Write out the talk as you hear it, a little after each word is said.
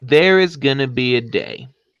there is going to be a day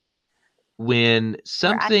when Where I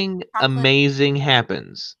something chocolate. amazing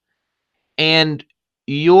happens and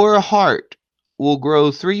your heart will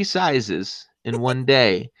grow 3 sizes in one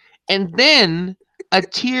day, and then a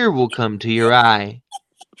tear will come to your eye,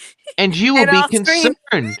 and you will And be I'll scream,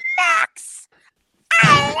 concerned. Max,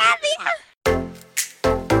 I love you.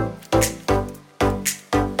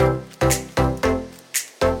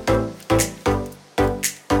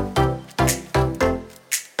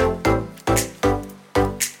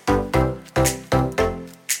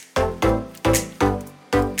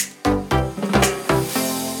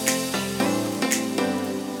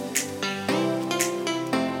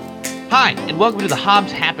 Hi, and welcome to the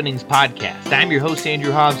Hobbs Happenings Podcast. I'm your host,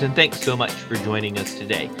 Andrew Hobbs, and thanks so much for joining us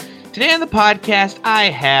today. Today on the podcast, I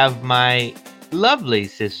have my lovely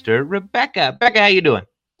sister, Rebecca. Becca, how you doing?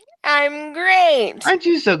 I'm great. Aren't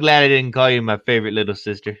you so glad I didn't call you my favorite little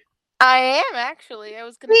sister? I am, actually. I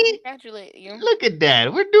was going to See? congratulate you. Look at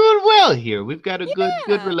that. We're doing well here. We've got a good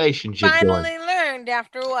Yeah. relationship going. Finally learned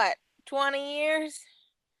after what, 20 years?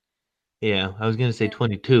 Yeah, I was going to say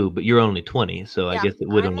 22, but you're only 20, so I Yeah, guess it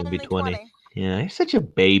would I'm only be only 20. 20. Yeah, you're such a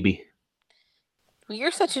baby. Well,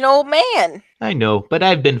 you're such an old man. I know, but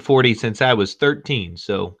I've been 40 since I was 13,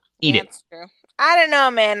 so eat it. That's true. I don't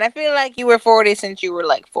know, man. I feel like you were 40 since you were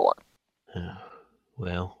like 4.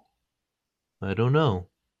 Well, I don't know.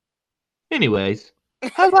 Anyways,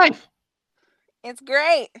 how's life? It's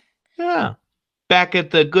great. Yeah. Back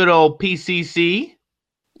at the good old PCC.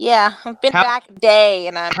 Yeah, I've been How- back a day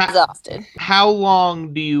and I'm exhausted. How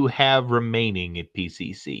long do you have remaining at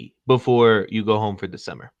PCC before you go home for the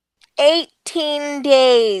summer? 18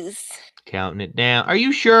 days. Counting it down. Are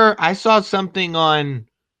you sure? I saw something on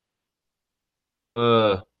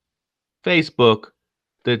Facebook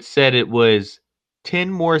that said it was 10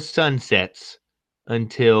 more sunsets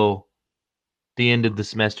until the end of the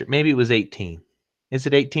semester. Maybe it was 18. Is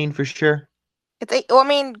it 18 for sure? It's I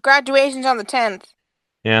mean, graduation's on the 10th.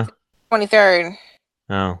 Yeah. 23rd.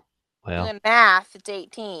 Oh, well. In math, it's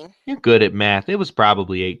 18. You're good at math. It was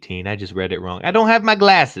probably 18. I just read it wrong. I don't have my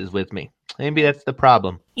glasses with me. Maybe that's the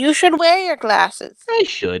problem. You should wear your glasses. I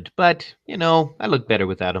should, but, I look better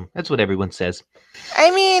without them. That's what everyone says.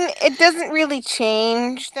 I mean, it doesn't really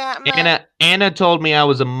change that much. Anna told me I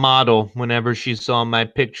was a model whenever she saw my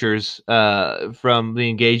pictures from the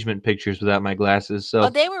engagement pictures without my glasses.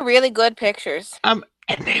 So they were really good pictures. and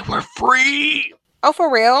they were free. Oh,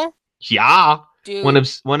 for real? Yeah. Dude.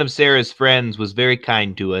 One of Sarah's friends was very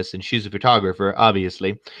kind to us, and she's a photographer,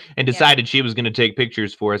 obviously, and decided she was going to take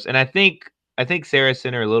pictures for us. And I think Sarah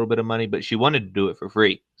sent her a little bit of money, but she wanted to do it for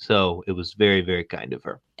free. So it was very, very kind of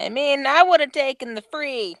her. I mean, I would have taken the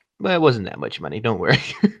free. Well, it wasn't that much money. Don't worry.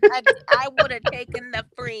 I would have taken the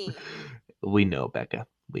free. We know, Becca.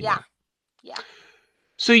 We know. Yeah.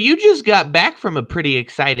 So you just got back from a pretty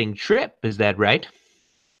exciting trip. Is that right?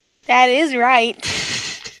 That is right.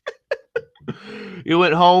 You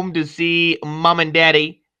went home to see Mom and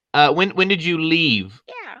Daddy. When did you leave?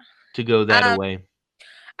 Yeah. To go that away.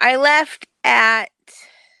 I left at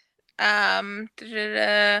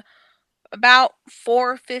about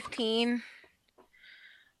 4:15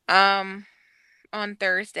 on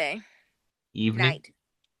Thursday Evening?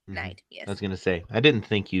 night. Yes. I was gonna say I didn't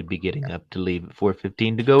think you'd be getting up to leave at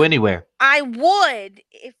 4:15 to go anywhere. I would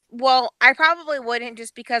I probably wouldn't,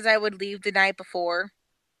 just because I would leave the night before.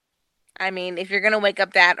 I mean, if you're gonna wake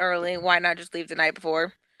up that early, why not just leave the night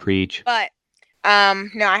before? Preach. But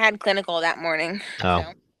no, I had clinical that morning. Oh,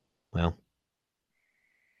 so. Well,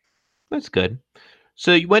 that's good.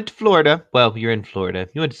 So you went to Florida. Well, you're in Florida.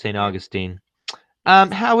 You went to St. Augustine.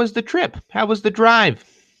 How was the trip? How was the drive?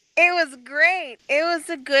 It was great. It was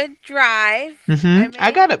a good drive. Mm-hmm.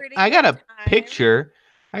 I got a picture.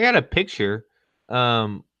 I got a picture.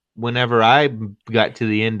 Whenever I got to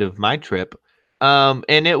the end of my trip,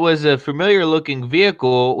 and it was a familiar looking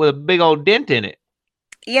vehicle with a big old dent in it.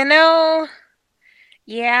 Yeah.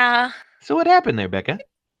 So what happened there, Becca?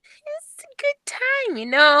 It's a good time,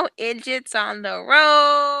 Idiots on the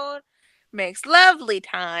road makes lovely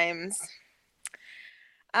times.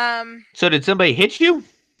 So did somebody hit you?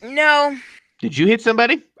 No. Did you hit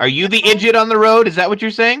somebody? Are you the idiot on the road? Is that what you're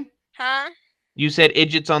saying? Huh? You said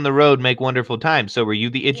idiots on the road make wonderful times. So were you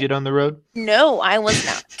the idiot on the road? No, I was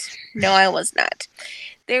not.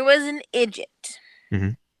 There was an idiot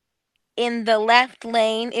in the left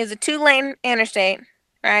lane. It was a 2-lane interstate,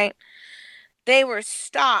 right? They were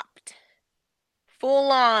stopped,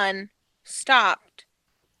 full on stopped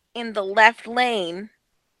in the left lane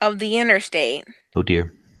of the interstate. Oh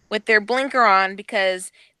dear. With their blinker on,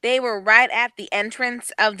 because they were right at the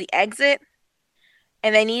entrance of the exit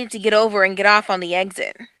and they needed to get over and get off on the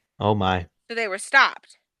exit. Oh my. So they were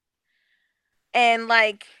stopped. And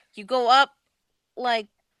like you go up like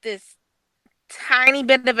this tiny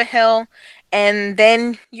bit of a hill and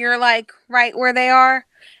then you're like right where they are.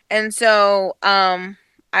 And so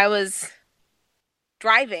I was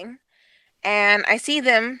driving and I see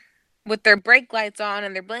them with their brake lights on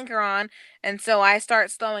and their blinker on, and so I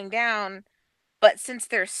start slowing down, but since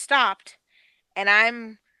they're stopped and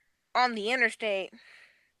I'm on the interstate,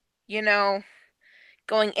 you know,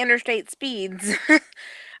 going interstate speeds,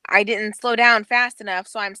 I didn't slow down fast enough,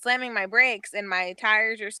 so I'm slamming my brakes and my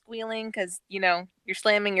tires are squealing cuz you're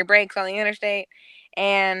slamming your brakes on the interstate,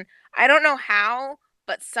 and I don't know how,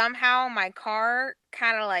 but somehow my car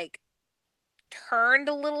kind of like turned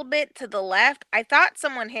a little bit to the left. I thought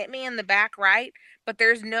someone hit me in the back right, but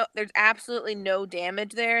there's absolutely no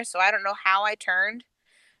damage there, so I don't know how I turned.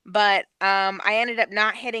 But I ended up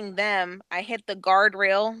not hitting them. I hit the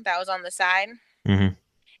guardrail that was on the side Mm-hmm.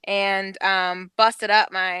 and busted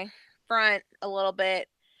up my front a little bit.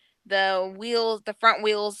 The front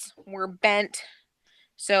wheels were bent,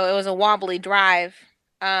 so it was a wobbly drive.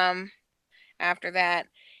 Um, After that,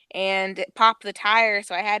 and it popped the tire,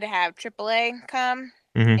 so I had to have AAA come,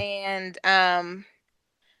 Mm-hmm. and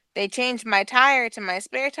they changed my tire to my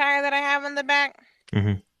spare tire that I have in the back.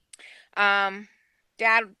 Mm-hmm. Um,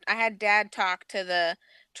 I had Dad talk to the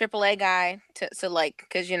AAA guy so like,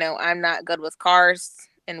 because I'm not good with cars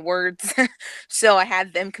and words, so I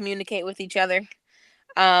had them communicate with each other.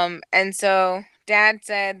 And so Dad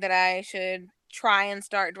said that I should try and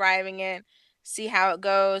start driving it, see how it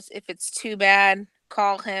goes. If it's too bad,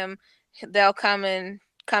 call him. They'll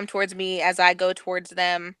come towards me as I go towards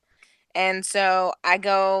them. And so I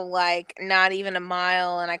go like not even a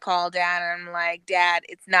mile and I call Dad and I'm like, Dad,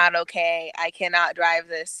 it's not okay. I cannot drive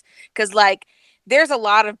this. Cause like there's a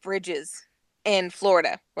lot of bridges in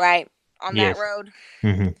Florida, right? On that Yes. road.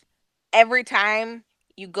 Mm-hmm. Every time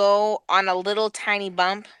you go on a little tiny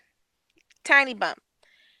bump,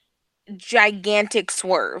 gigantic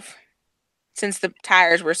swerve since the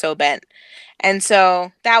tires were so bent. And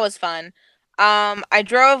so that was fun. I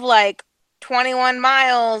drove like 21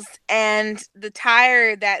 miles and the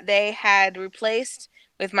tire that they had replaced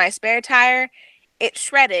with my spare tire, it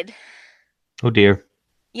shredded. Oh dear.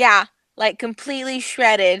 Yeah, like completely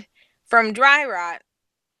shredded from dry rot.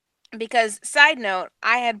 Because, side note,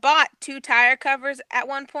 I had bought two tire covers at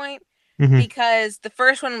one point Mm-hmm. because the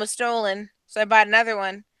first one was stolen. So I bought another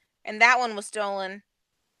one, and that one was stolen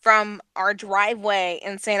from our driveway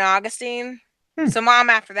in St. Augustine. Hmm. So mom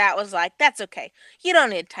after that was like, "That's okay. You don't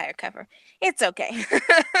need a tire cover. It's okay."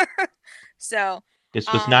 So,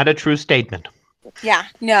 This was not um, a true statement. yeah,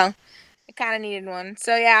 no, I kind of needed one.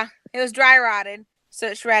 So yeah, it was dry rotted, so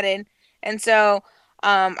it shredded, and so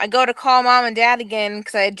I go to call mom and dad again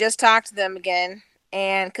because I had just talked to them again,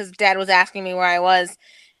 and because dad was asking me where I was,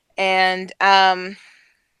 and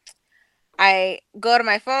I go to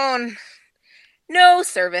my phone, no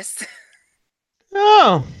service.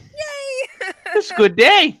 Oh, Yay! it's a good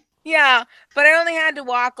day. Yeah, but I only had to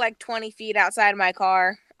walk like 20 feet outside my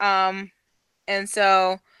car. And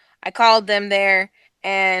so I called them there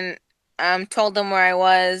and told them where I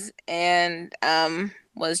was and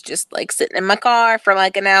was just like sitting in my car for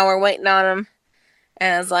like an hour waiting on them.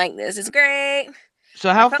 And I was like, this is great. So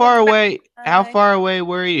My how far phone's back away? on the How highway. far away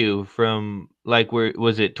were you from? Like, where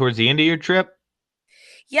was it? Towards the end of your trip?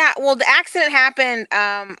 Yeah, well, the accident happened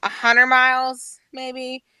 100 miles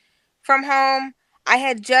maybe from home. I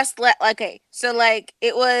had just okay, so like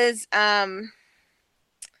it was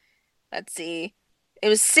let's see. It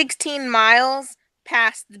was 16 miles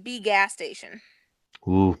past the B gas station.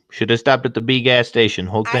 Ooh, should have stopped at the B gas station.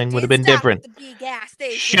 Whole I thing would have did been stop at different. the B gas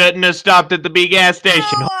station. Shouldn't have stopped at the B gas No,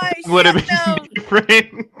 station. Whole I thing would have shouldn't been have.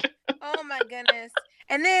 different. Oh my goodness.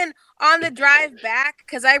 And then on the drive back,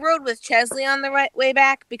 because I rode with Chesley on the right way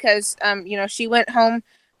back because she went home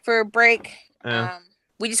for a break. uh,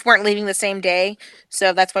 We just weren't leaving the same day,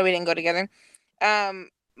 so that's why we didn't go together.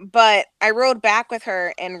 But I rode back with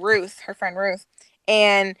her and Ruth, her friend Ruth,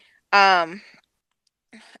 and um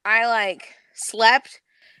I like slept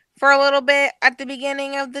for a little bit at the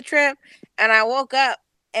beginning of the trip and I woke up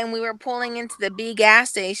and we were pulling into the B gas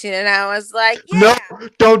station and I was like, no, yeah,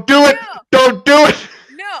 don't do it. no, Don't do it.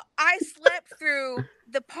 no. I slept through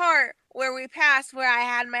the part where we passed where I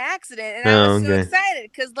had my accident and I was Oh, so okay.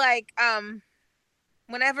 excited because like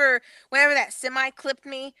whenever that semi clipped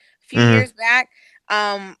me a few Mm-hmm. years back,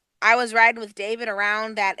 I was riding with David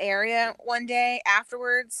around that area one day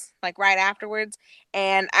afterwards, like right afterwards,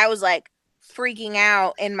 and I was like freaking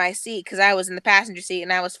out in my seat because I was in the passenger seat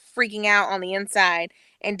and I was freaking out on the inside.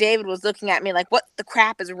 And David was looking at me like, "What the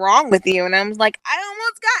crap is wrong with you?" And I was like, "I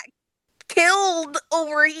almost got killed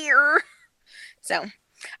over here. So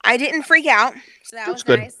I didn't freak out. So that That's was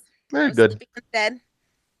good. nice. I Very was good. sleeping instead.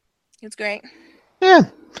 It was great. Yeah.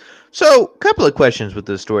 So, a couple of questions with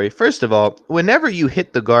this story. First of all, whenever you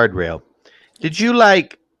hit the guardrail, did Yes. you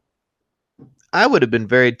like? I would have been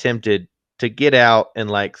very tempted to get out and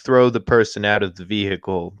like throw the person out of the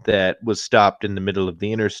vehicle that was stopped in the middle of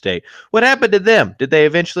the interstate. What happened to them? Did they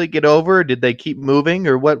eventually get over? Did they keep moving,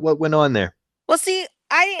 or what went on there? Well, see,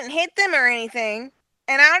 I didn't hit them or anything,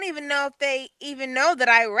 and I don't even know if they even know that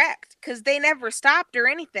I wrecked because they never stopped or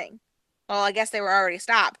anything. Well, I guess they were already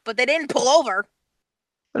stopped, but they didn't pull over,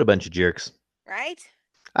 What a bunch of jerks. right?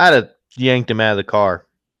 I'd have yanked him out of the car.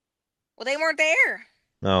 Well, they weren't there.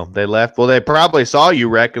 No, they left. Well, they probably saw you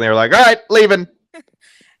wreck and they were like, all right, leaving.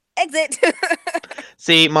 Exit.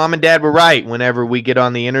 See, mom and dad were right whenever we get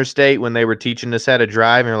on the interstate when they were teaching us how to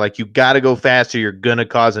drive. And they're like, you got to go faster. You're going to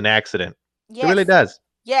cause an accident. It really Yes. does.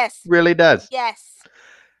 Yes. Really does. Yes.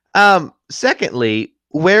 Secondly,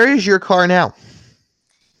 where is your car now?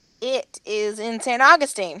 It is in St.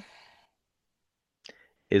 Augustine.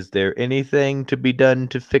 Is there anything to be done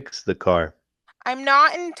to fix the car? I'm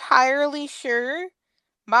not entirely sure.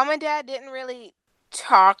 Mom and Dad didn't really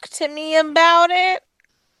talk to me about it.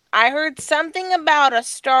 I heard something about a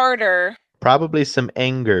starter. Probably some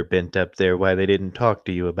anger bent up there why they didn't talk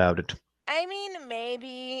to you about it. I mean,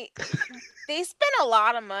 maybe. They spent a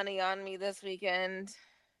lot of money on me this weekend.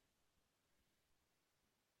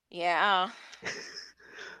 Yeah.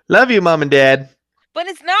 Love you, mom and dad. But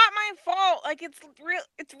it's not my fault. Like it's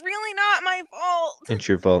really not my fault. It's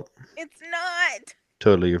your fault. It's not.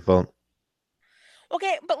 Totally your fault.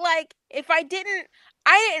 Okay, but like if I didn't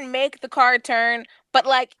make the car turn, but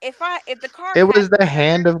like if the car It was hadn't the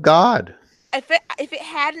hand turned, of God. if it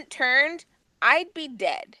hadn't turned, I'd be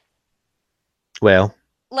dead. Well,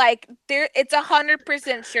 Like it's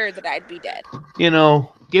 100% sure that I'd be dead.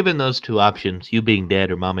 given those two options, you being dead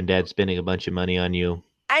or mom and dad spending a bunch of money on you.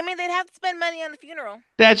 I mean, they'd have to spend money on the funeral.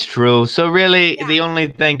 That's true. So really, Yeah. the only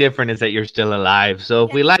thing different is that you're still alive. So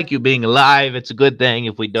if Yeah. we like you being alive, it's a good thing.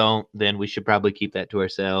 If we don't, then we should probably keep that to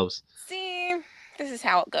ourselves. See, this is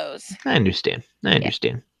how it goes. I understand.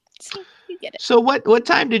 See, you get it. So what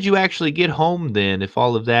time did you actually get home then, if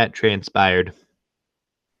all of that transpired?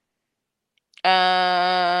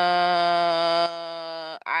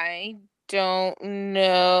 I don't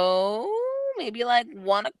know. Maybe like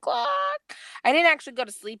 1:00. I didn't actually go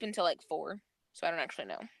to sleep until like 4, so I don't actually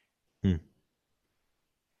know.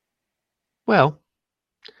 Well,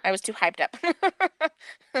 I was too hyped up.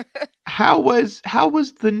 how was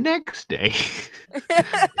the next day?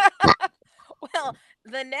 Well,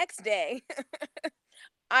 the next day,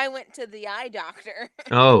 I went to the eye doctor.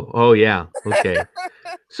 Oh yeah. Okay.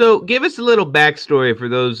 So give us a little backstory for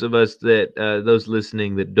those of us that those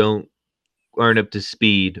listening that aren't up to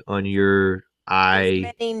speed on your eye.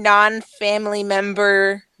 There's many non-family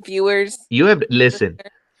member viewers. You have listen.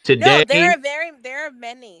 Today, No, there are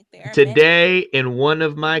many. today in one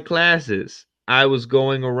of my classes, I was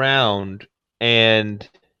going around and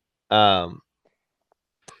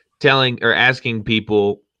telling or asking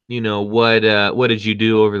people, what did you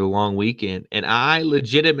do over the long weekend? And I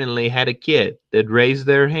legitimately had a kid that raised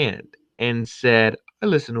their hand and said, I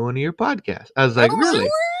listened to one of your podcasts. I was like, really?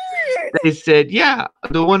 They said, yeah,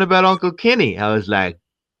 the one about Uncle Kenny. I was like,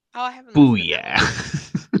 I haven't booyah.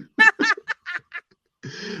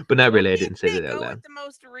 But not really. I didn't say that out Go loud. with the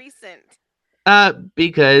most recent.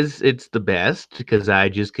 Because it's the best. Because I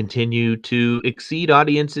just continue to exceed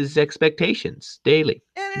audiences' expectations daily.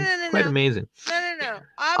 No. Quite amazing. No.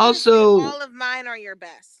 Obviously, Also, all of mine are your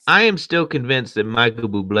best. I am still convinced that Michael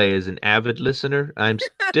Bublé is an avid listener. I'm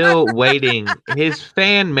still waiting. His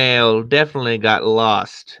fan mail definitely got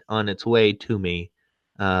lost on its way to me.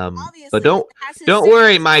 But don't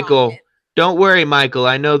worry, Michael. Don't worry, Michael.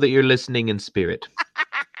 I know that you're listening in spirit.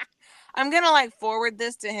 I'm gonna like forward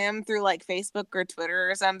this to him through like Facebook or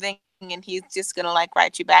Twitter or something, and he's just gonna like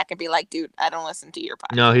write you back and be like, "Dude, I don't listen to your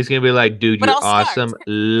podcast." No, he's gonna be like, "Dude, you're awesome.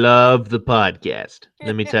 Love the podcast."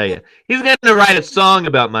 Let me tell you, he's gonna write a song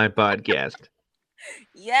about my podcast.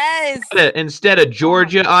 Yes. Instead of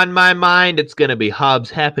Georgia on my mind, it's gonna be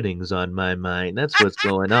Hobbs Happenings on my mind. That's what's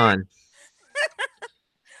going on.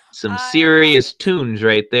 Some serious tunes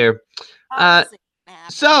right there.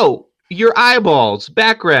 So your eyeballs,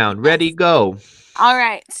 background, ready, go. All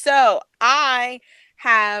right. So I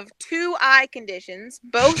have 2 eye conditions.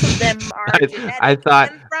 Both of them are genetic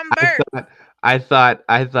and from birth. I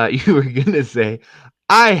thought you were gonna say,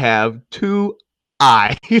 I have 2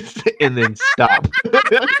 eyes, and then stop.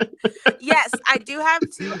 Yes, I do have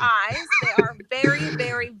 2 eyes. They are very,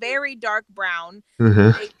 very, very dark brown.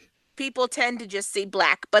 people tend to just see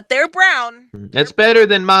black, but they're brown. That's better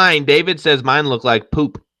than mine. David says mine look like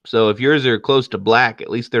poop. So if yours are close to black, at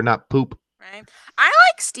least they're not poop. Right. I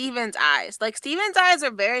like Steven's eyes. Like Steven's eyes are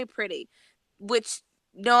very pretty. Which,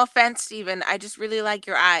 no offense, Steven, I just really like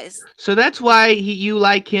your eyes. So that's why you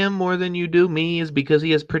like him more than you do me, is because he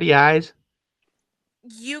has pretty eyes.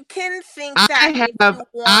 You can think that I if have, you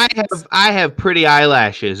want. I have pretty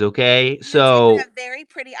eyelashes. Okay, You do so have very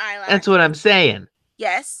pretty that's eyelashes. what I'm saying.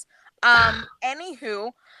 Yes. Anywho,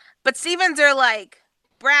 but Stevens are like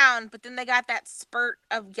brown, but then they got that spurt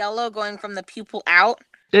of yellow going from the pupil out.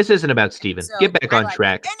 This isn't about Steven. So Get back I on like it.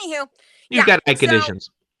 track. Anywho, You've yeah. got eye So conditions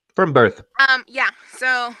from birth. yeah.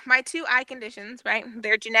 So my two eye conditions, right?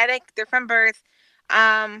 They're genetic. They're from birth.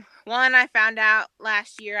 One I found out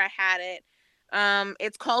last year I had it.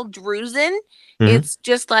 It's called drusen. It's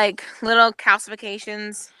just like little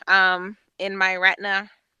calcifications in my retina.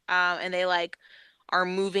 And they like are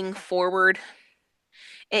moving forward.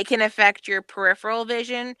 It can affect your peripheral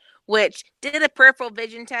vision, which did a peripheral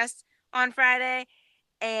vision test on Friday,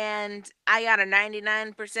 and I got a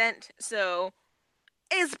 99%. So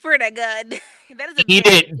it's pretty good. That is a Eat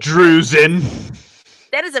very it, Drusen.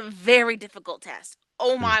 that is a very difficult test.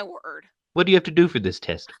 Oh my word. What do you have to do for this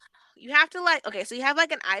test? You have to so you have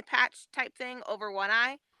like an eye patch type thing over one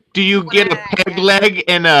eye. Do So you one get a eye peg leg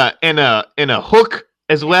and a hook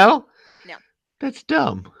as well? No. That's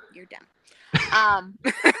dumb. You're dumb.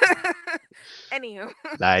 Anywho.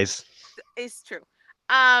 Nice. It's true.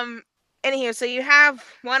 Anywho, so you have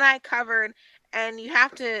one eye covered, and you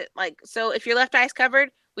have to so if your left eye's covered,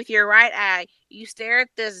 with your right eye, you stare at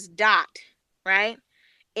this dot, right?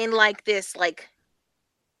 In like this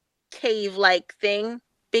cave thing,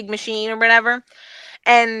 big machine or whatever.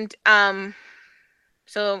 And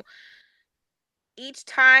so each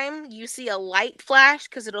time you see a light flash,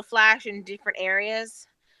 because it'll flash in different areas,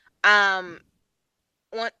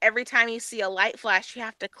 every time you see a light flash, you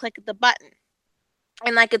have to click the button.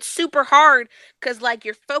 And it's super hard because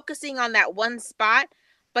you're focusing on that one spot,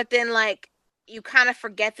 but then you kind of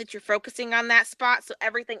forget that you're focusing on that spot, so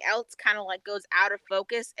everything else kind of goes out of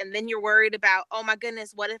focus, and then you're worried about, oh my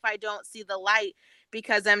goodness, what if I don't see the light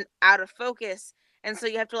because I'm out of focus? And so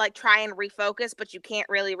you have to try and refocus, but you can't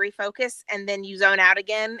really refocus, and then you zone out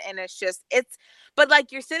again, and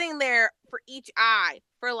but you're sitting there for each eye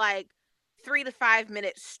for 3 to 5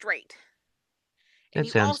 minutes straight. And That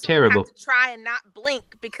you sounds also terrible. have to try and not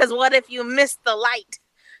blink, because what if you miss the light?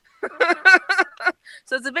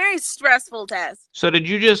 So it's a very stressful test. So did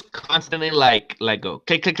you just constantly go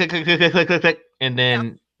click click click click click click click click and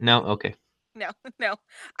then no? Okay. No.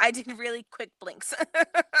 I did really quick blinks.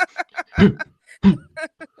 Very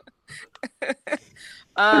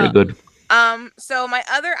good. So my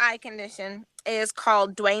other eye condition is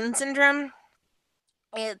called Duane syndrome.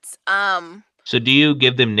 It's So do you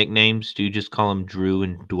give them nicknames? Do you just call them Drew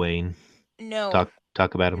and Dwayne? No.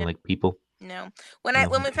 Talk about them like people? No. When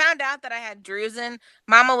we found out that I had drusen,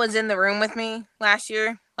 Mama was in the room with me last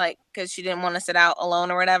year, because she didn't want to sit out alone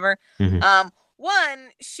or whatever. One,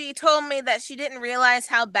 she told me that she didn't realize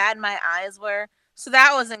how bad my eyes were, so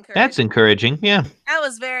that was encouraging. That's encouraging, yeah. That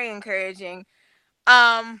was very encouraging.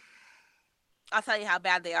 I'll tell you how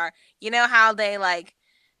bad they are. You know how they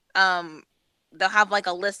they'll have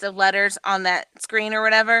a list of letters on that screen or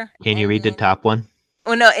whatever. Can you read the top one?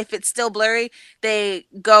 Well, no, if it's still blurry, they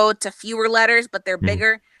go to fewer letters, but they're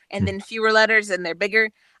bigger, and then fewer letters, and they're bigger.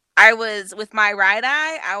 I was, with my right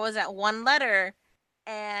eye, I was at one letter,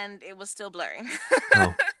 and it was still blurry.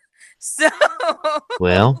 Oh. So.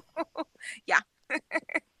 Well. Yeah.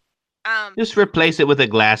 Just replace it with a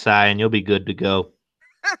glass eye, and you'll be good to go.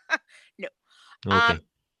 No. Okay.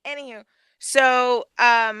 Anywho, so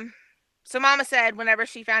Mama said whenever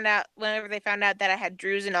they found out that I had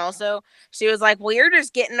drusen also, she was like, well, you're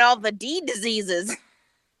just getting all the D diseases.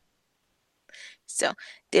 So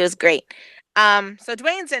it was great. So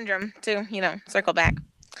Duane syndrome, to, circle back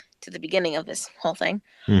to the beginning of this whole thing.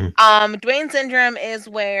 Duane syndrome is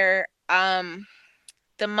where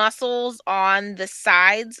the muscles on the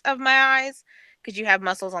sides of my eyes, because you have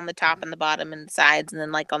muscles on the top and the bottom and the sides, and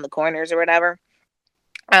then on the corners or whatever,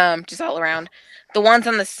 just all around. The ones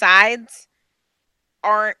on the sides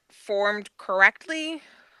aren't formed correctly,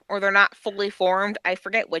 or they're not fully formed. I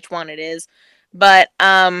forget which one it is, but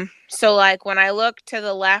so when I look to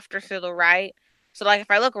the left or to the right, so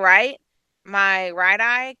if I look right, my right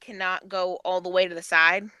eye cannot go all the way to the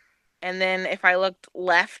side, and then if I looked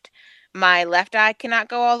left, my left eye cannot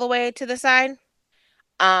go all the way to the side,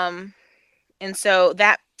 and so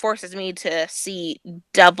that forces me to see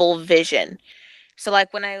double vision. So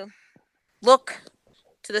when I look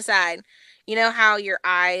to the side, You know how your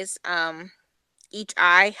eyes, each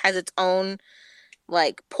eye has its own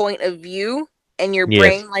like point of view, and your Yes.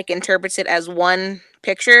 brain like interprets it as one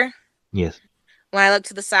picture. Yes. When I look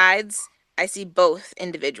to the sides, I see both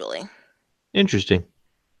individually. Interesting.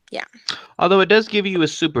 Yeah. Although it does give you a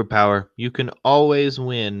superpower, you can always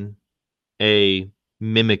win a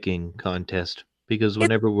mimicking contest because It's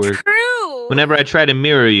whenever true. I try to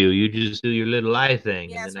mirror you, you just do your little eye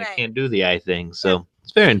thing, and then Yes, I right. can't do the eye thing. Yeah. So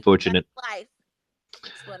it's very That's unfortunate. life.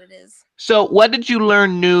 That's what it is. So, what did you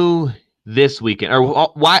learn new this weekend, or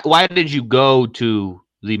why did you go to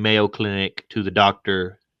the Mayo Clinic to the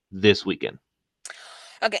doctor this weekend?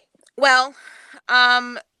 Okay. Well,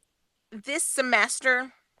 um, this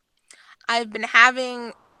semester I've been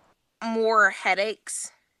having more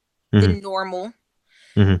headaches Mm-hmm. than normal.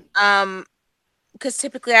 Mm-hmm. Um, because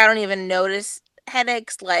typically I don't even notice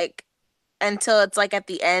headaches like until it's like at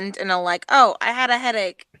the end, and I'm like, oh, I had a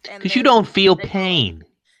headache, and Because you then don't feel they go away. pain. It's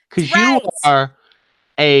Because you right. are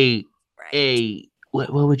a Right.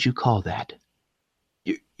 what would you call that?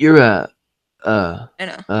 You're a uh I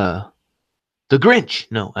know. uh the Grinch.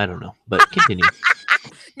 No, I don't know. But continue.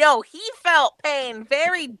 No, he felt pain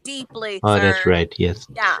very deeply, Oh, that's sir. right. Yes.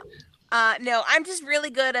 Yeah. No, I'm just really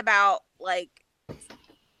good about like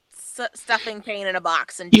stuffing pain in a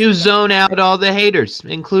box and just You forgetting zone about it. out all the haters,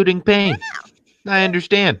 including pain. I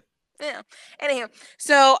understand. Yeah. Anyhow,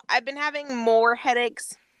 so I've been having more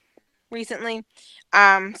headaches recently,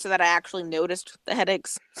 so that I actually noticed the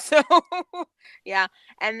headaches. So, yeah,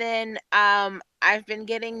 and then I've been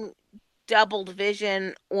getting doubled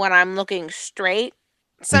vision when I'm looking straight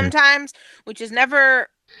Mhm. sometimes, which is never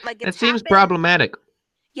like That it's seems happened. problematic.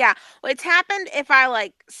 Yeah, well, it's happened if I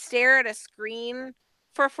like stare at a screen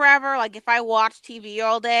for forever. Like if I watch TV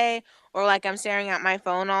all day, or like I'm staring at my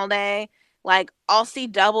phone all day, like I'll see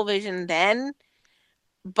double vision then,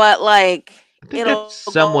 but like I think it'll that's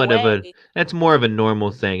go somewhat of away. that's more of a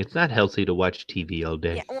normal thing. It's not healthy to watch TV all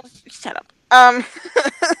Yeah, day. well, shut up.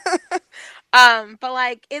 But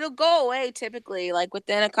like it'll go away typically like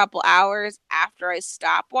within a couple hours after I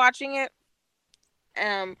stop watching it.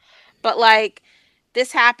 Um, but like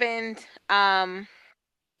this happened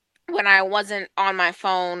when I wasn't on my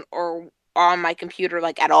phone or on my computer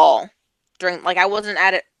like at all. During like I wasn't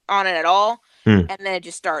at it on it at all, Hmm. and then it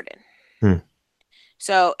just started. Hmm.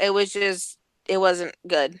 So it wasn't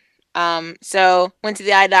good. So went to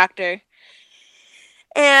the eye doctor,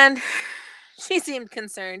 and she seemed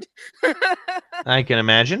concerned. I can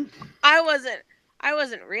imagine. I wasn't I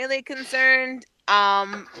wasn't really concerned.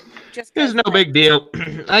 Just It's cuz no like big deal.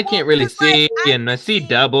 I well can't really cuz like see, and I see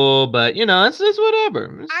double, but it's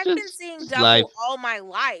whatever. I've been seeing It's life. double all my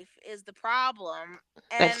life is the problem.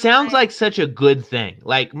 That And sounds like like such a good thing.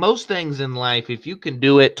 Like most things in life, if you can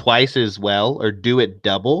do it twice as well or do it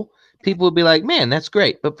double, people would be like, "Man, that's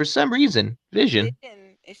great." But for some reason, vision,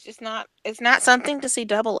 vision it's not something to see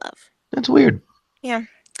double of. that's weird. Yeah.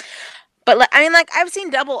 But like, I mean, like I've seen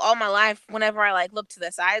double all my life. Whenever I like look to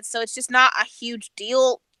the sides, so it's just not a huge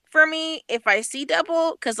deal for me if I see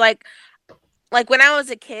double. Because like when I was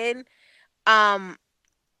a kid, um,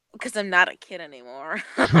 because I'm not a kid anymore.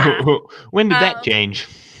 When did that um, change?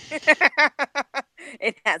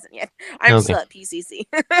 it hasn't yet. I'm Okay. still at PCC.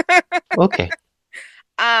 Okay.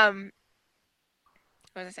 um,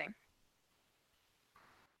 what was I saying?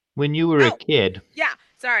 When you were a Oh, kid. yeah.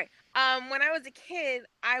 Sorry. When I was a kid,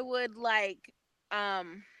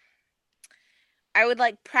 um, I would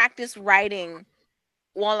like practice writing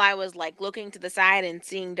while I was like looking to the side and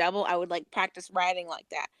seeing double. I would like practice writing like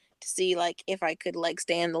that to see like if I could like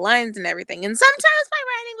stay in the lines and everything. And sometimes my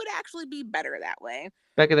writing would actually be better that way.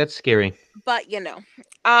 Becca, that's scary. But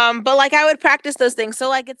but like I would practice those things. So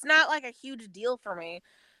like it's not like a huge deal for me.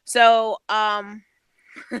 So I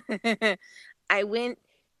went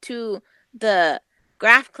to the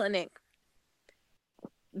graph clinic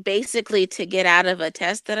basically to get out of a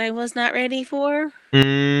test that I was not ready for.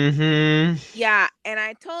 Mm-hmm. Yeah, and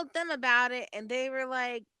I told them about it, and they were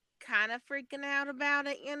like kind of freaking out about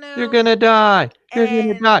it, You're gonna die. You're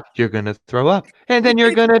gonna And die. You're gonna throw up. And then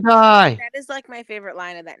you're gonna die. that is like my favorite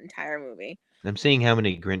line of that entire movie. I'm seeing how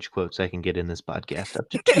many Grinch quotes I can get in this podcast. Up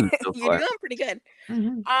to two so You're far. doing pretty good.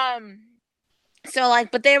 Mm-hmm. Um, so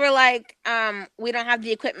like, but they were like, we don't have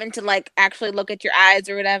the equipment to like actually look at your eyes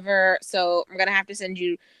or whatever. So I'm gonna have to send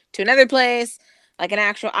you to another place, like an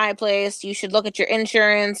actual eye place. You should look at your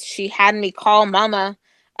insurance. She had me call mama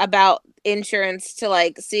about insurance to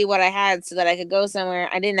like see what I had so that I could go somewhere.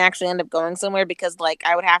 I didn't actually end up going somewhere because like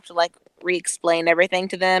I would have to like re-explain everything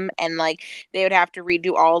to them, and like they would have to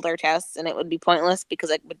redo all their tests, and it would be pointless because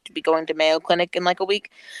I would be going to Mayo Clinic in like a week.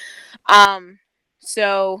 Um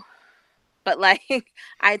so But like,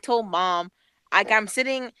 I told mom, like I'm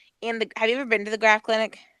sitting in the. Have you ever been to the graph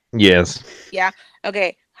clinic? Yes. Yeah.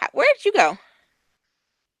 Okay. Where did you go?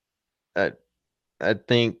 I I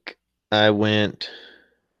think I went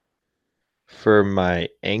for my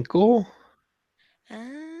ankle. Uh,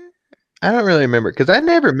 I don't really remember because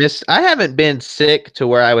I haven't been sick to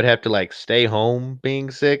where I would have to like stay home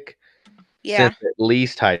being sick since yeah. at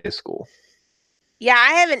least high school. Yeah,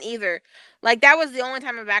 I haven't either. Like that was the only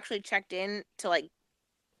time I've actually checked in to like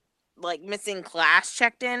missing class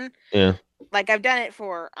checked in. Yeah. Like I've done it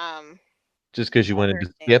for Just because you wanted other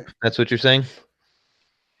to skip. things. That's what you're saying?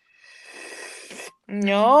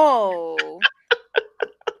 No.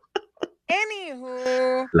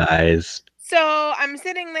 Anywho, Lies. so I'm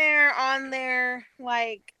sitting there on their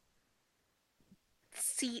like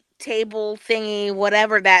seat table thingy,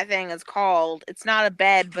 whatever that thing is called. It's not a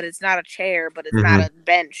bed, but it's not a chair, but it's not Mm-hmm. a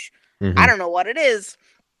bench. I Mm-hmm. don't know what it is.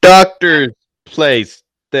 I'm Doctor's place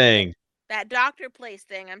thing. that doctor place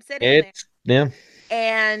thing. I'm sitting there It's yeah.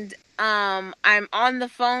 and I'm on the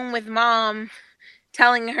phone with mom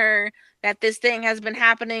telling her that this thing has been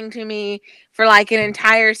happening to me for like an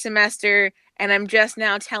entire semester and I'm just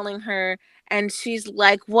now telling her and she's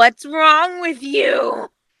like, "What's wrong with you?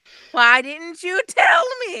 Why didn't you tell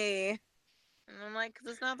me?" And I'm like,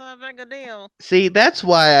 "'Cause it's not that big a deal." See, that's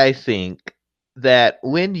why I think that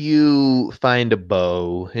when you find a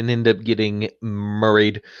beau and end up getting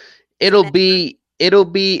married, Never. it'll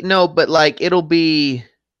be no, but like it'll be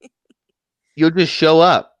you'll just show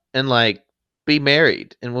up and like be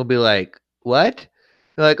married and we'll be like, "What?"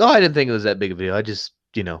 They're like, "Oh, I didn't think it was that big of a deal. I just,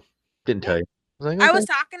 didn't Yeah. tell you." I was like, I "Okay." was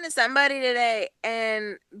talking to somebody today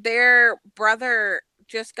and their brother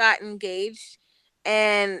just got engaged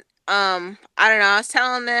and I don't know, I was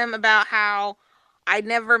telling them about how I'd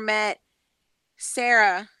never met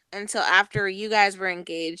Sarah until after you guys were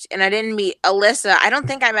engaged and I didn't meet Alyssa. I don't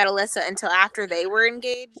think I met Alyssa until after they were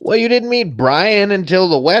engaged. Well, you didn't meet Brian until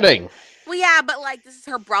the wedding. Well, yeah, but like this is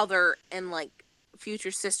her brother and like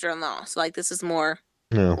future sister-in-law. So like this is more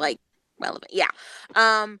No. like relevant. Yeah.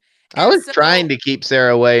 Um I and was so trying to keep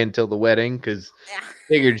Sarah away until the wedding because yeah.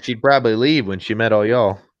 figured she'd probably leave when she met all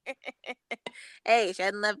y'all. Hey, she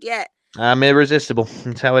hadn't left yet. I'm irresistible.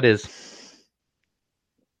 That's how it is.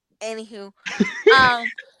 Anywho,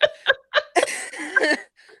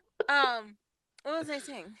 um, what was I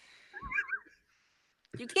saying?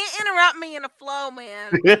 You can't interrupt me in a flow,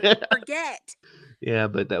 man. Forget. Yeah,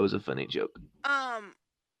 but that was a funny joke. Um,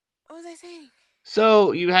 what was I saying?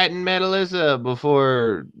 So you hadn't met Alyssa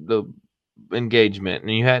before the engagement,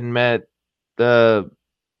 and you hadn't met the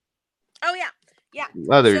Oh yeah, yeah.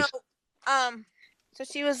 So, others. um, so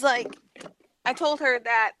she was like, I told her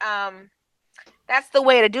that that's the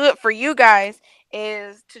way to do it for you guys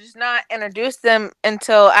is to just not introduce them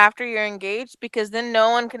until after you're engaged because then no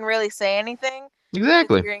one can really say anything because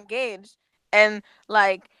Exactly. you're engaged and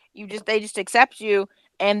like they just accept you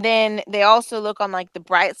and then they also look on like the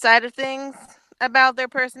bright side of things about their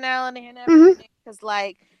personality and Hmm. everything because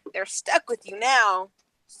like they're stuck with you now,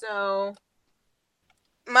 so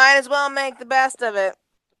might as well make the best of it.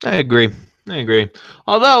 I agree. I agree. Yeah.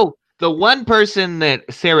 Although the one person that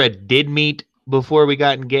Sarah did meet before we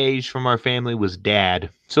got engaged from our family was Dad.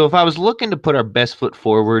 So if I was looking to put our best foot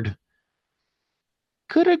forward,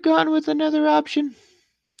 could have gone with another option.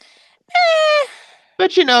 Eh,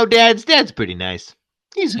 But Dad's pretty nice.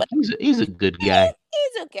 He's a good guy.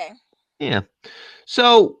 he's okay. Yeah.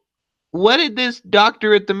 So, what did this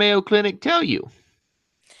doctor at the Mayo Clinic tell you?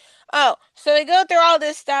 Oh, so we go through all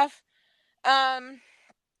this stuff. Um,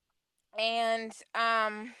 and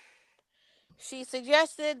she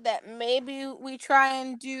suggested that maybe we try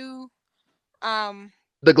and do um,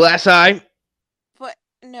 The glass eye? but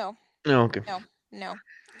no, Oh, okay. no, no.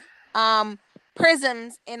 Um,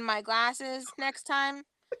 prisms in my glasses next time.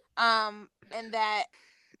 And that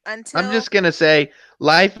I'm until just gonna say,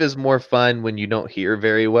 life is more fun when you don't hear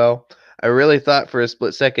very well. I really thought for a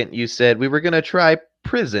split second you said we were gonna try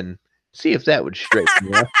prison, see if that would straighten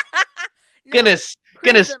you out. no Gonna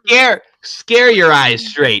gonna prisms, scare your eyes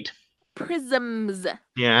prisms, straight. prisms.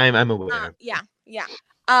 Yeah, I'm aware. Yeah, yeah.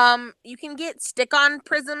 You can get stick-on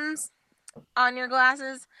prisms on your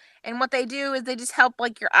glasses, and what they do is they just help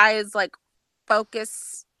like your eyes like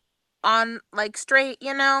focus on like straight,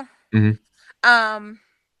 you know. Hmm. Um,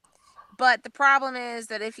 but the problem is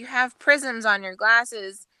that if you have prisms on your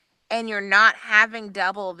glasses and you're not having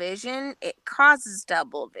double vision, it causes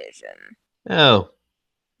double vision. Oh,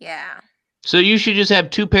 Yeah. so you should just have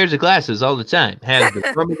two pairs of glasses all the time. Have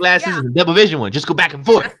the normal glasses Yeah. and the double vision one. Just go back and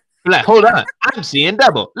forth. Yeah. Be like, hold on, I'm seeing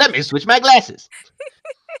double. Let me switch my glasses.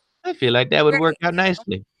 I feel like that would work Great. out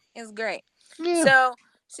nicely. It was great. Yeah. So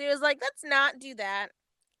she was like, let's not do that.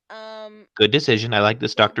 Good decision. I like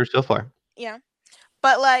this Yeah. doctor so far. Yeah.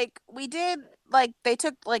 But like we did, like they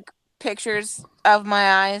took like pictures of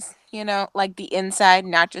my eyes, like the inside,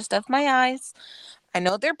 not just of my eyes. I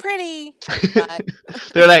know they're pretty, but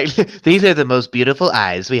They're like, these are the most beautiful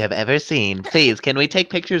eyes we have ever seen. Please, can we take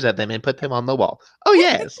pictures of them and put them on the wall? Oh,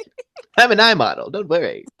 yes. I'm an eye model. Don't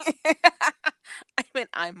worry. I'm an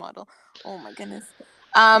eye model. Oh my goodness.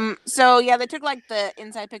 So yeah, they took like the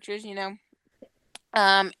inside pictures,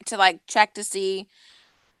 to like check to see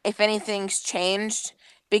if anything's changed.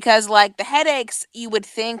 Because like the headaches you would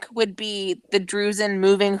think would be the drusen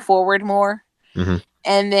moving forward more. Mm-hmm.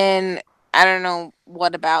 And then I don't know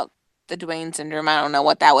what about the Duane syndrome. I don't know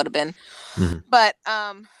what that would have been. Mm-hmm. But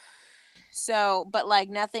but like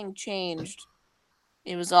nothing changed.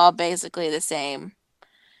 It was all basically the same.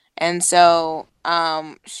 And so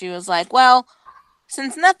she was like, "Well,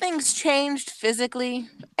 since nothing's changed physically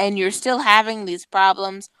and you're still having these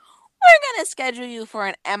problems, we're going to schedule you for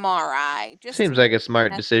an MRI just to Seems make like a smart sure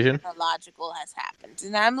nothing decision. neurological has happened."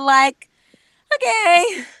 And I'm like,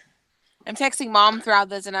 "Okay." I'm texting mom throughout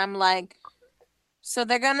this and I'm like, "So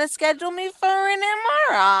they're going to schedule me for an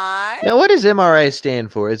MRI?" Now, what does MRI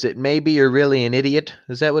stand for? Is it maybe you're really an idiot?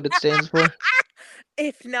 Is that what it stands for?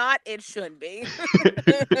 If not, it should be.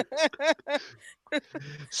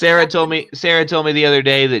 Sarah That told would me be. Sarah told me the other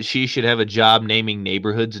day that she should have a job naming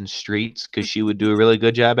neighborhoods and streets because she would do a really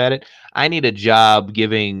good job at it. I need a job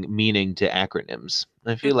giving meaning to acronyms.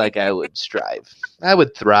 I feel like I would strive. I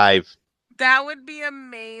would thrive. That would be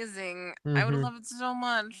amazing. I would Mm-hmm. love it so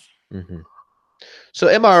much. Mm-hmm. So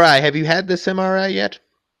MRI, have you had this MRI yet?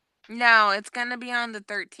 No, it's gonna be on the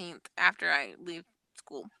 13th after I leave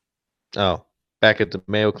school. Oh, back at the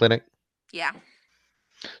Mayo Clinic. Yeah.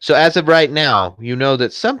 So as of right now, you know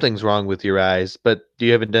that something's wrong with your eyes, but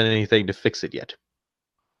you haven't done anything to fix it yet.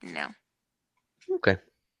 No. Okay,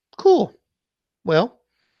 cool. Well,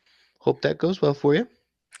 hope that goes well for you.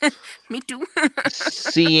 Me too.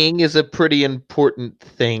 Seeing is a pretty important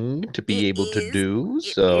thing to It be able to is. do. It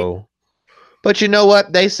is So, but you know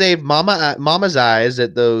what? They save mama's eyes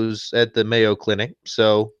at the Mayo Clinic.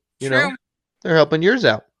 So, true. they're helping yours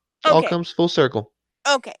out. It all Okay. comes full circle.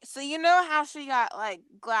 Okay. So you know how she got like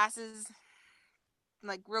glasses,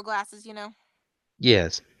 like real glasses,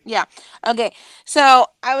 Yes. Yeah. Okay. So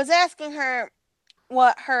I was asking her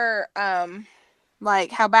what her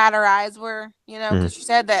like how bad her eyes were, Mhm. because she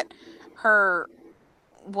said that her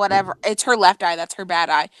whatever, it's her left eye that's her bad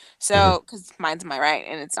eye. Mhm. So because mine's my right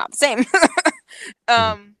and it's not the same. Mhm.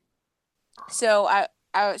 um. So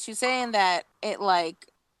she's saying that it like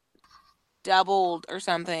doubled or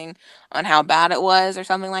something on how bad it was or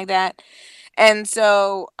something like that. And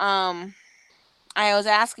so I was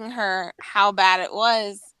asking her how bad it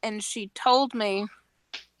was and she told me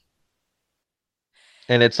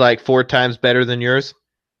And it's like 4 times better than yours.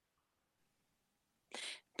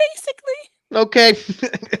 basically Okay. it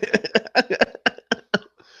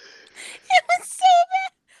was so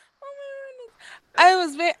bad. Oh my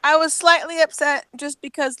goodness. I was slightly upset just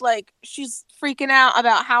because like she's freaking out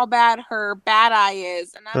about how bad her bad eye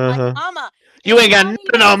is and I'm like, Uh-huh. "Mama, You it's ain't got not nothing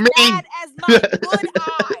even as on bad me. as my good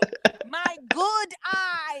eye. My good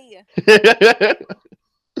eye."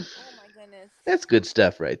 Oh my goodness. That's good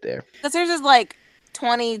stuff right there. Because hers is like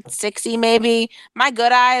 2060 maybe. My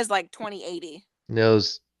good eye is like 2080.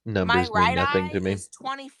 Those My numbers mean right nothing eye to me. is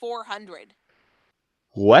 2400.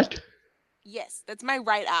 What? Yes, that's my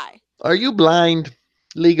right eye. Are you blind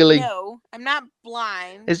legally? No, I'm not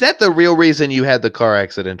blind. Is that the real reason you had the car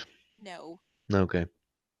accident? No, Okay.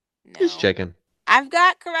 Just no. checking. I've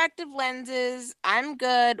got corrective lenses. I'm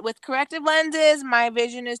good. With corrective lenses, my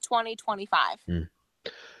vision is 20/25. Hmm.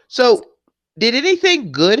 So, did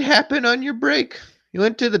anything good happen on your break? You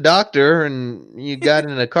went to the doctor and you got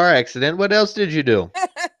in a car accident. What else did you do?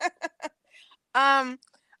 um,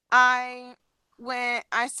 I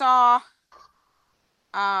saw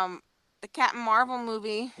the Captain Marvel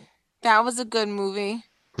movie. That was a good movie.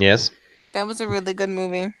 Yes. That was a really good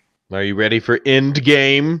movie. Are you ready for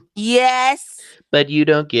Endgame? Yes. But you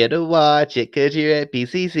don't get to watch it because you're at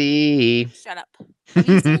PCC. Shut up. Have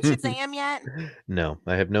you seen Shazam yet? No,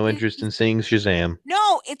 I have no interest Please. in seeing Shazam.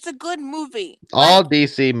 No, it's a good movie. All Like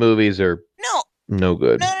DC movies are no, no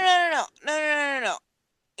good. no.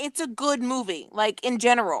 It's a good movie. Like in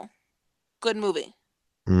general, good movie.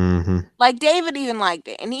 Mm-hmm. Like David even liked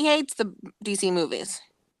it, and he hates the DC movies.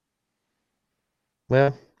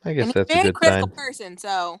 Well, I And guess he's a that's a very good critical sign. person.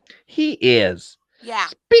 So He is. yeah,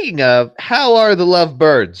 Speaking of, how are the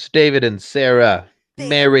lovebirds, David and Sarah, they're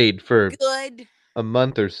married for good. a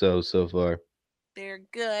month or so far? They're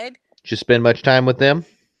good. Did you spend much time with them?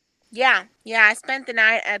 Yeah, yeah. I spent the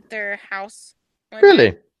night at their house one night.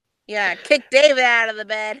 Really? Yeah, kicked David out of the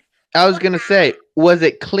bed. I was gonna say, was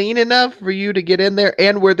it clean enough for you to get in there?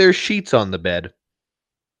 And were there sheets on the bed?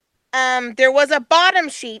 There was a bottom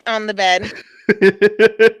sheet on the bed.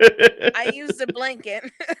 I used a blanket.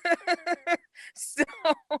 So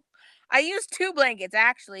I used two blankets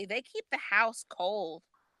actually. They keep the house cold.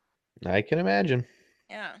 I can imagine.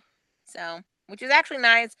 Yeah. So, which is actually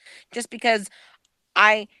nice just because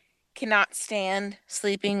I cannot stand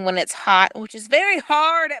sleeping when it's hot, which is very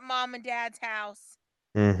hard at mom and dad's house.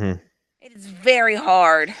 Mm-hmm. It is very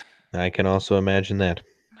hard. I can also imagine that.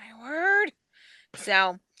 My word.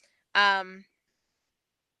 So, um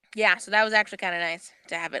yeah, so that was actually kind of nice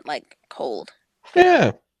to have it like cold, you know. Yeah,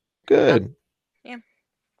 Um, good. yeah.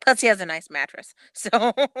 Plus he has a nice mattress.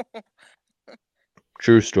 So,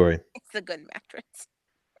 True story. it's a good mattress.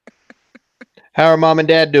 How are mom and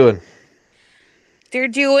dad doing? They're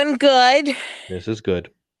doing good. This is good.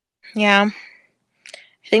 Yeah.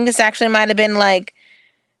 I think this actually might have been like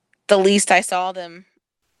the least I saw them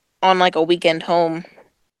on like a weekend home.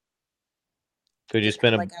 Could you Just 'cause,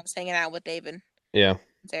 spend a like I was hanging out with David yeah?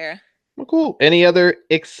 and Sarah. Well, cool. Any other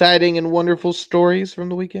exciting and wonderful stories from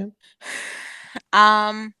the weekend?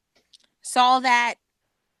 Um, saw that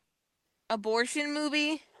abortion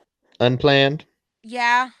movie. Unplanned.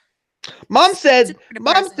 Yeah. Mom said Super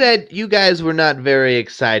mom depressing. said you guys were not very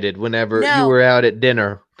excited whenever you No, were out at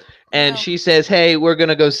dinner. And no. she says, "Hey, we're going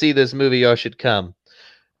to go see this movie. Y'all should come."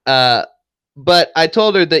 Uh but I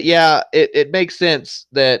told her that yeah, it makes sense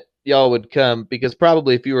that y'all would come because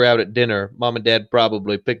probably if you were out at dinner, mom and dad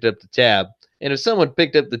probably picked up the tab. And if someone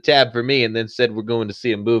picked up the tab for me and then said we're going to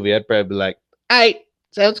see a movie, I'd probably be like, "All right,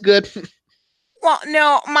 sounds good." Well,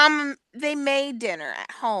 no, mom, they made dinner at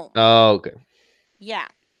home. Oh, okay. Yeah.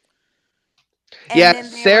 And Yeah, then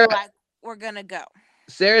they were Sarah like, we're going to go.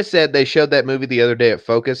 Sarah said they showed that movie the other day at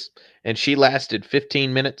Focus, and she lasted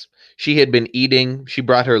 15 minutes. She had been eating. She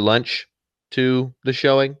brought her lunch to the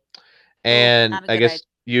showing, Oh, and not a I good idea. guess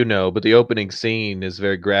you know, but the opening scene is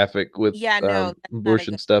very graphic with Yeah, no, that's not a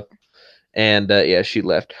abortion good. stuff. And yeah, she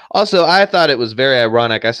left. Also, I thought it was very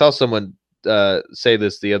ironic. I saw someone say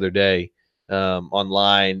this the other day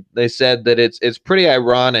online. They said that it's pretty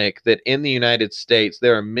ironic that in the United States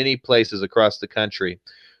there are many places across the country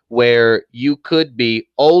where you could be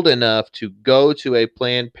old enough to go to a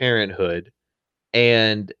Planned Parenthood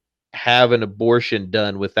and have an abortion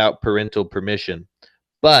done without parental permission,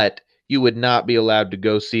 but you would not be allowed to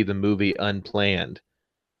go see the movie unplanned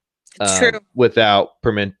True. without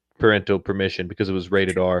parental permission because it was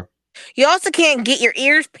rated True. R. You also can't get your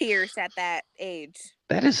ears pierced at that age.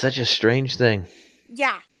 That is such a strange thing.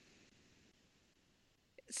 Yeah.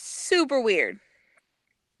 Super weird.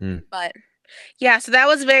 Mm. But yeah, so that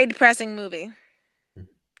was a very depressing movie.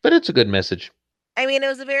 But it's a good message. I mean, it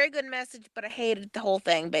was a very good message, but I hated the whole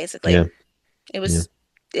thing basically. Yeah. It Yeah. was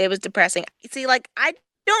it was depressing. See, like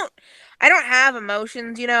don't I don't have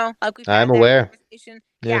emotions, you know? Like we've I'm had that aware. conversation.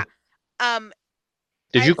 Yeah. Yeah. Um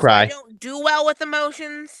Did you I cry? don't do well with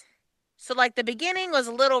emotions. So like the beginning was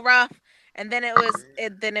a little rough and then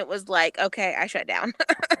it was like, okay, I shut down.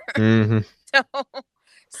 Mm-hmm. So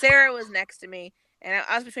Sarah was next to me and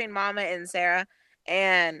I was between Mama and Sarah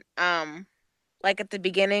and like at the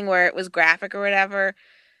beginning where it was graphic or whatever,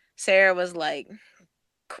 Sarah was like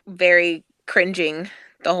very cringing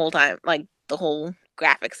the whole time, like the whole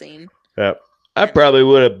graphic scene. Yeah. I And probably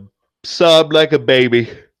would have sobbed like a baby.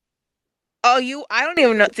 oh, I don't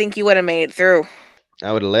even think you would have made it through.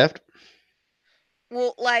 I would have left.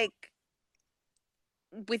 Well, like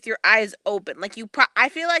with your eyes open, like I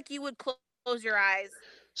feel like you would close your eyes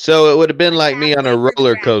So it would have been like like me on a halfway through the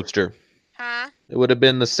roller graphic, coaster. huh? It would have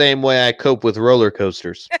been the same way I cope with roller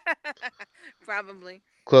coasters. Probably.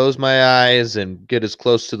 Close my eyes and get as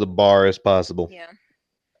close to the bar as possible. Yeah.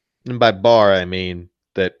 And by bar, I mean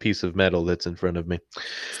that piece of metal that's in front of me.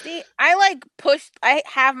 See, I like pushed. I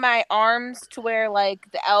have my arms to where like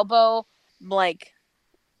the elbow, like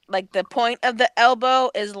the point of the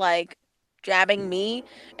elbow is like jabbing me,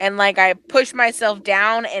 and like I push myself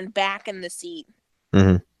down and back in the seat,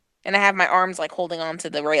 Mm-hmm. and I have my arms like holding on to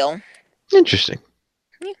the rail. Interesting.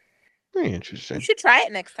 Yeah. Very You interesting. should try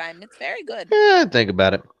it next time. It's very good. Yeah, think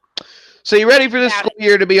about it. So you ready for this About school it.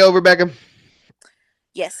 year to be over, Becca?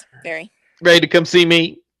 Yes, very. Ready to come see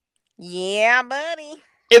me? Yeah, buddy.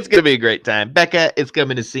 It's gonna be a great time. Becca is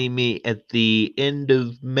coming to see me at the end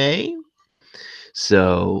of May.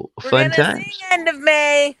 So We're fun gonna sing times. "End of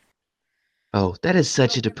May." Oh, that is Gotta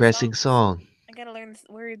such a learn the depressing songs. song. I gotta learn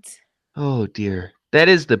the words. Oh dear. That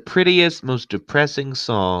is the prettiest, most depressing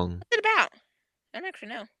song. What's it about? I don't actually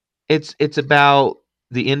know. It's about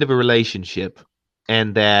the end of a relationship,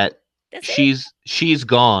 and that That's it? she's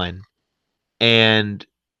gone and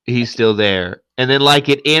he's Okay. still there. And then like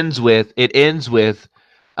it ends with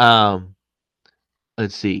um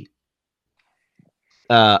let's see.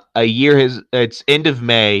 A year has it's end of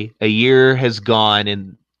May, a year has gone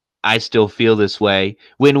and I still feel this way.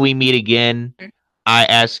 When we meet again, Mm. I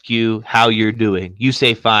ask you how you're doing. You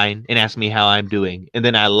say fine and ask me how I'm doing. And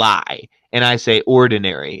then I lie and I say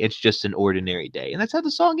ordinary. It's just an ordinary day. And that's how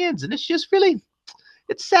the song ends. And it's just really,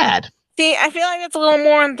 it's sad. See, I feel like it's a little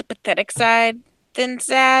more on the pathetic side than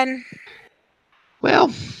sad,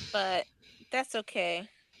 Well, but that's okay.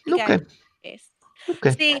 You got okay. face.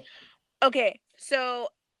 Okay. See, okay, so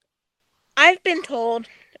I've been told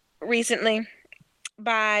recently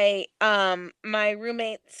by my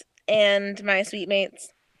roommates and my suite mates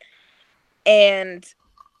and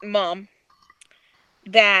mom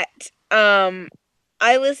that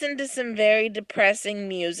I listen to some very depressing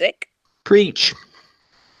music. Preach.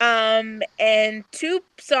 And two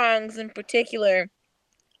songs in particular,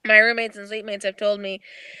 my roommates and suite mates have told me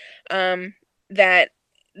that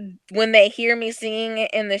when they hear me singing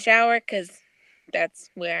in the shower, because that's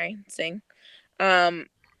where I sing, um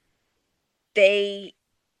they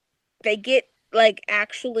they get like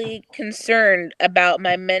actually concerned about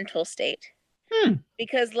my mental state, Hmm.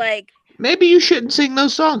 because like Maybe you shouldn't sing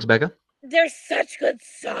those songs, Becca. they're such good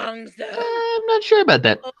songs though. I'm not sure about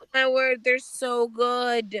that. Oh my word, they're so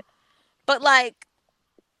good. But like,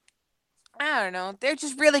 I don't know, they're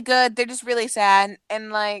just really good. They're just really sad,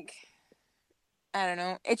 and like, I don't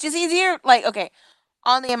know. It's just easier. Like, okay,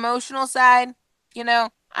 on the emotional side,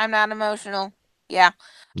 I'm not emotional. Yeah.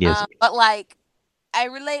 Yes. But like, I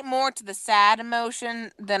relate more to the sad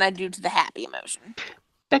emotion than I do to the happy emotion.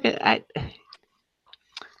 Becca,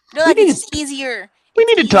 No, we like it's need just easier. we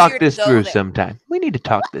It's need to talk easier to this go through there. sometime. We need to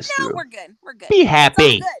talk this No, through. we're good. We're good. Be It's all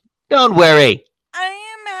happy. good. Don't worry. I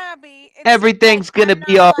am happy. It's just like Everything's gonna I'm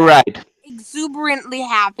be not all like right. exuberantly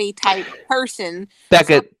happy type person, so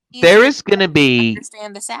Becca, it's there easier is gonna to be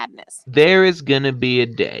understand the sadness. there is gonna be a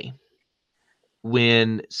day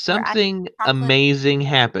when Where I something chocolate. amazing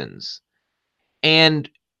happens and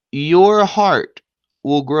your heart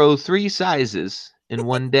will grow 3 sizes in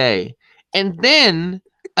one day. And then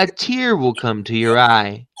a tear will come to your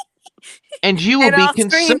eye and you will And be I'll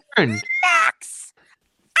scream, concerned. Max,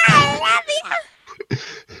 I love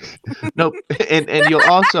Nope. And you.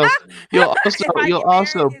 If I you'll get married,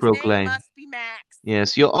 also his name proclaim. must be Max.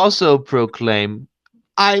 Yes, you'll also proclaim,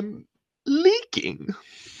 I'm leaking.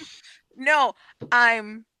 No,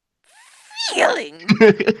 I'm feeling.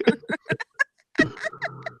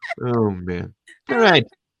 Oh man. All I right.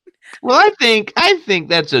 Well, I think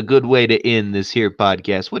that's a good way to end this here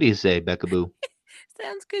podcast. What do you say, Becca Boo?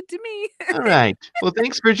 Sounds good to me. All right. Well,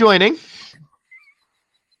 thanks for joining.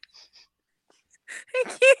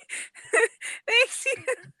 Thanks.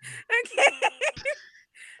 Okay.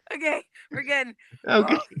 Okay, we're good.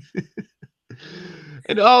 Okay.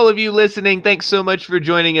 And all of you listening, thanks so much for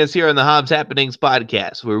joining us here on the Hobbs Happenings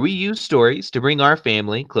podcast, where we use stories to bring our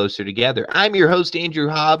family closer together. I'm your host, Andrew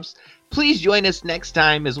Hobbs. Please join us next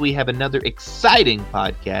time as we have another exciting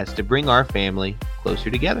podcast to bring our family closer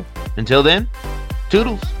together. Until then,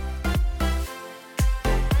 toodles.